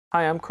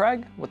Hi, I'm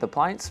Craig with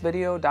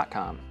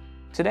ApplianceVideo.com.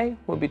 Today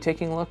we'll be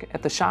taking a look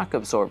at the shock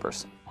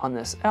absorbers on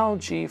this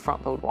LG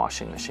front-load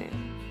washing machine.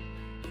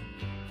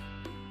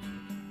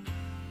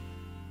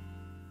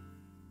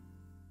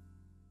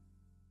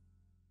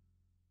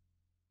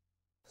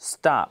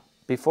 Stop.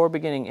 Before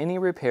beginning any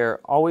repair,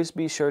 always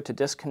be sure to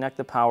disconnect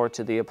the power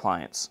to the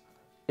appliance.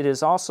 It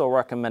is also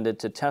recommended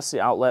to test the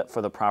outlet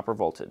for the proper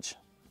voltage.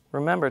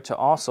 Remember to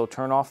also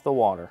turn off the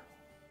water.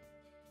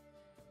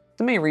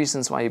 The main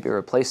reasons why you'd be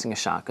replacing a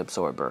shock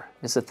absorber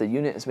is that the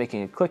unit is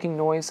making a clicking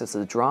noise as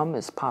the drum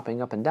is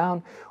popping up and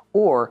down,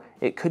 or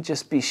it could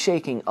just be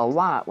shaking a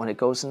lot when it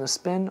goes into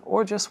spin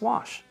or just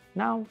wash.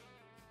 Now,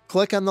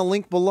 click on the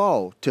link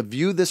below to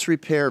view this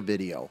repair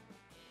video.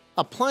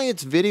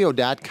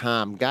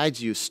 ApplianceVideo.com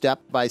guides you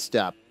step by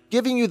step,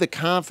 giving you the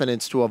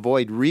confidence to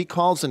avoid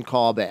recalls and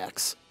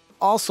callbacks,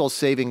 also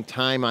saving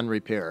time on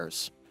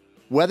repairs.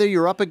 Whether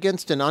you're up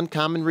against an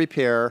uncommon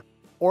repair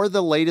or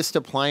the latest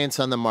appliance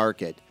on the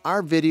market,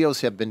 our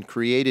videos have been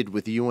created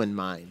with you in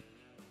mind.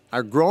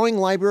 Our growing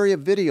library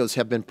of videos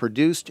have been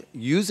produced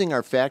using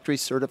our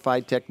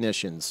factory-certified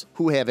technicians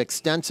who have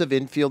extensive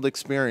infield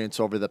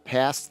experience over the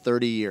past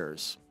 30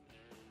 years.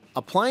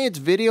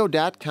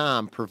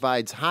 ApplianceVideo.com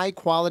provides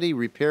high-quality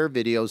repair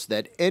videos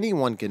that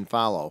anyone can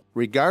follow,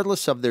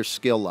 regardless of their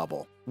skill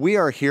level. We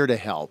are here to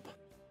help.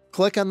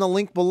 Click on the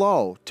link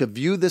below to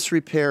view this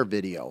repair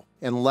video,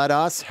 and let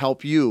us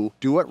help you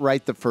do it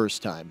right the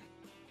first time.